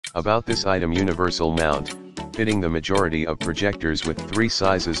About this item: universal mount, fitting the majority of projectors with 3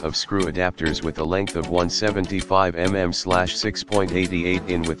 sizes of screw adapters with a length of 175 mm/6.88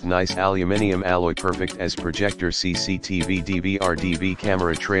 in with nice aluminium alloy, perfect as Projector CCTV DVR DV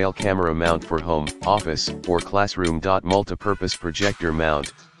camera trail camera mount for home, office, or classroom. Multipurpose projector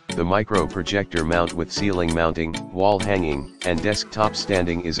mount. The micro projector mount with ceiling mounting, wall hanging, and desktop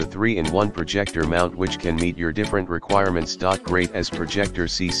standing is a 3-in-1 projector mount which can meet your different requirements. Great as Projector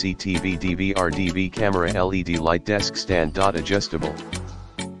CCTV DVR DV camera LED light desk stand. Adjustable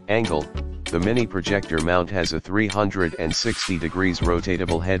angle. The mini projector mount has a 360 degrees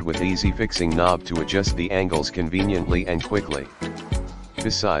rotatable head with easy fixing knob to adjust the angles conveniently and quickly.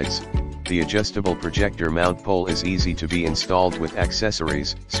 Besides, the adjustable projector mount pole is easy to be installed with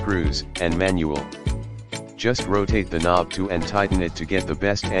accessories, screws, and manual. Just rotate the knob to and tighten it to get the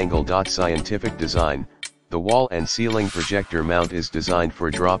best angle. Scientific design. The wall and ceiling projector mount is designed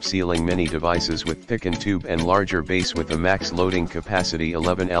for drop ceiling mini devices with thickened tube and larger base with a max loading capacity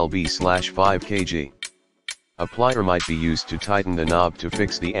 11 lb/5 kg. A plier might be used to tighten the knob to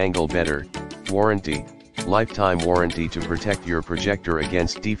fix the angle better. Warranty. Lifetime warranty to protect your projector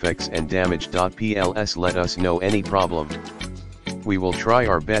against defects and damage. Please let us know any problem. We will try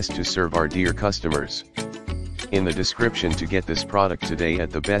our best to serve our dear customers. In the description to get this product today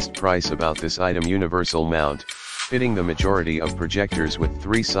at the best price. About this item: universal mount, fitting the majority of projectors with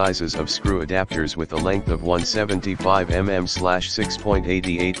 3 sizes of screw adapters with a length of 175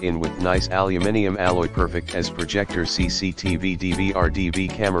 mm/6.88 in with nice aluminium alloy, perfect as Projector CCTV DVR DV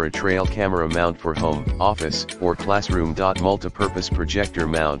camera trail camera mount for home, office, or classroom. Multipurpose projector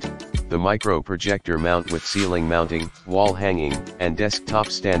mount. The micro projector mount with ceiling mounting, wall hanging, and desktop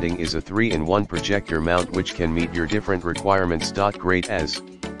standing is a 3-in-1 projector mount which can meet your different requirements. Great as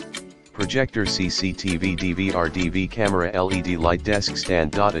Projector CCTV DVR DV camera LED light desk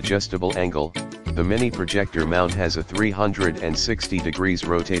stand. Adjustable angle. The mini projector mount has a 360 degrees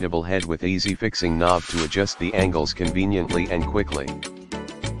rotatable head with easy fixing knob to adjust the angles conveniently and quickly.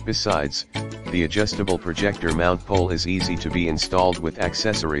 Besides, the adjustable projector mount pole is easy to be installed with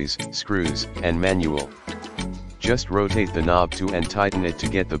accessories, screws, and manual. Just rotate the knob to and tighten it to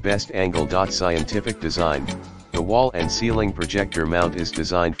get the best angle. Scientific design. The wall and ceiling projector mount is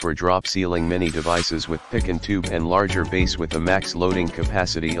designed for drop ceiling mini devices with thickened tube and larger base with a max loading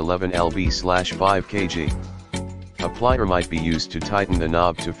capacity 11 lb/5 kg. A plier might be used to tighten the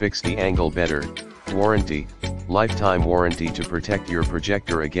knob to fix the angle better. Warranty. Lifetime warranty to protect your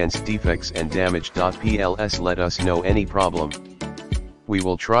projector against defects and damage. Please let us know any problem. We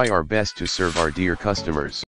will try our best to serve our dear customers.